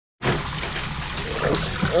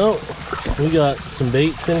Oh, we got some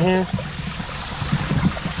baits in here.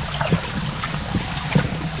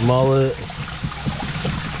 Mullet.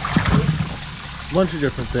 A bunch of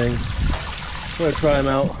different things. I'm gonna try them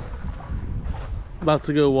out. About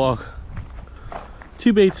to go walk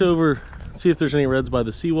 2 baits over, see if there's any reds by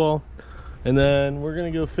the seawall. And then we're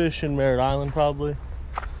gonna go fish in Merritt Island probably.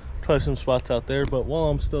 Try some spots out there, but while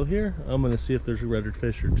I'm still here, I'm gonna see if there's a redder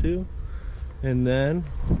fish or two. And then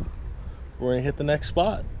we're gonna hit the next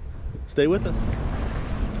spot. Stay with us.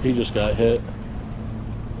 He just got hit.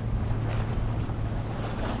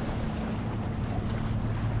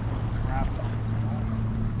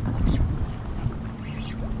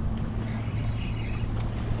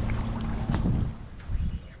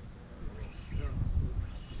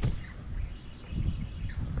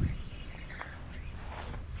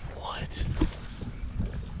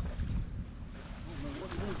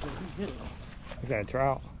 Is that a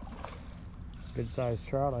trout? Good sized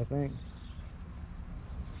trout, I think.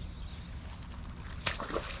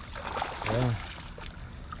 Yeah.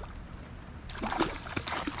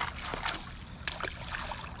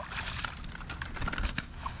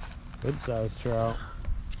 Good sized trout.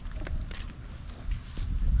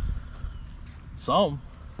 Some.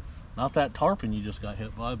 Not that tarpon you just got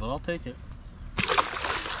hit by, but I'll take it.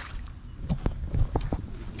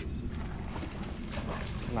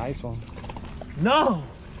 Nice one. No!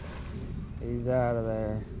 He's out of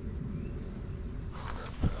there.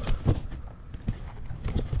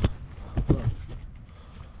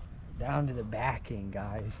 Down to the back end,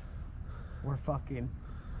 guys. We're fucking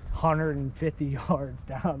 150 yards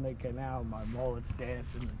down the canal. My mullet's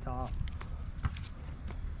dancing the top.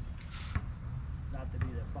 Not to be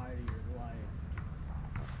the fight of your life.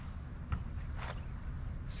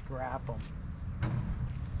 Scrap them.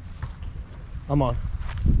 I'm on.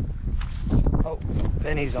 Oh,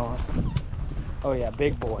 Benny's on. Oh yeah,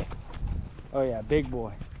 big boy. Oh yeah, big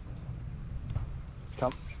boy.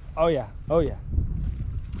 Come. Oh yeah, oh yeah.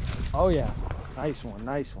 Oh yeah, nice one,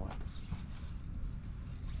 nice one.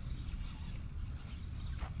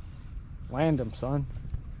 Land him, son.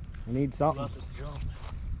 We need something.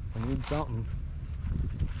 We need something.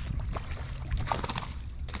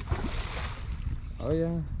 Oh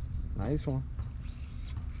yeah, nice one.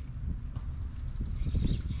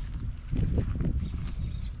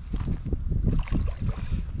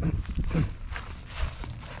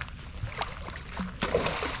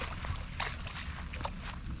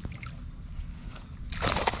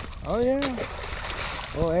 Oh yeah,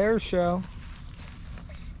 little air show.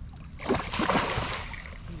 You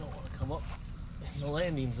don't want to come up in the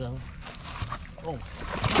landing zone. Oh.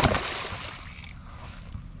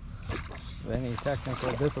 Any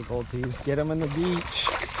technical difficulties, get him in the beach.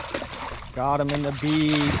 Got him in the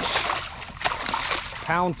beach.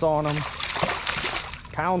 Pounce on him.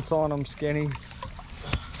 Pounce on him, Skinny.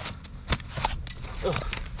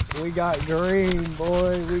 We got green,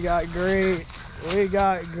 boy. We got green. We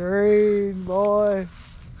got green, boy.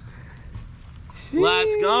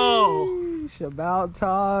 Let's go. Sheesh, about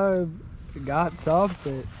time. Got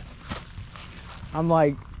something. I'm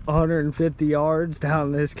like 150 yards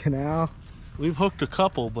down this canal. We've hooked a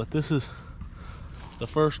couple, but this is the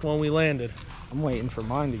first one we landed. I'm waiting for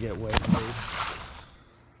mine to get wet, dude.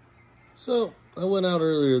 So I went out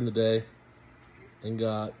earlier in the day and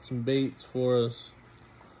got some baits for us.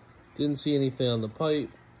 Didn't see anything on the pipe.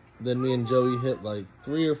 Then me and Joey hit like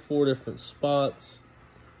 3 or 4 different spots.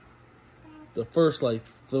 The first like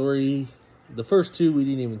 3, the first 2 we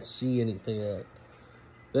didn't even see anything at.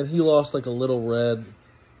 Then he lost like a little red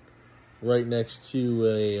right next to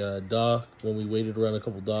a dock when we waited around a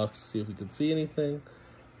couple docks to see if we could see anything.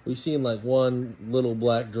 We seen like one little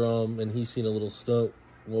black drum and he seen a little snook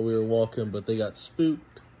while we were walking, but they got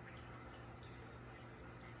spooked.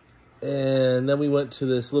 And then we went to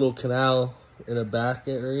this little canal in a back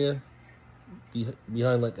area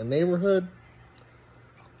behind like a neighborhood,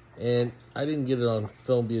 and I didn't get it on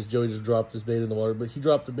film because Joey just dropped his bait in the water, but he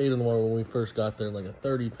dropped the bait in the water when we first got there, and like a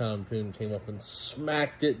 30-pound poon came up and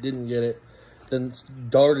smacked it, didn't get it, then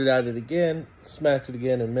darted at it again, smacked it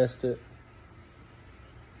again and missed it.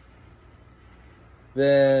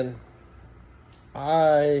 Then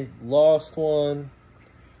I lost one,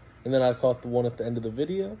 and then I caught the one at the end of the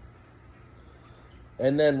video.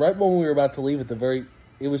 And then right when we were about to leave at the very,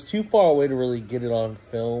 it was too far away to really get it on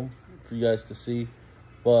film for you guys to see.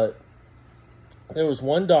 But there was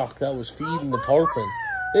one dock that was feeding the tarpon.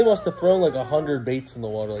 They must have thrown like 100 baits in the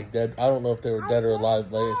water, like dead. I don't know if they were dead or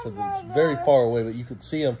alive. Like I said, it's very far away, but you could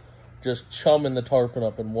see them just chumming the tarpon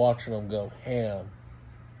up and watching them go ham.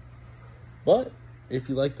 But if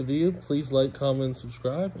you like the video, please like, comment, and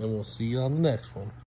subscribe, and we'll see you on the next one.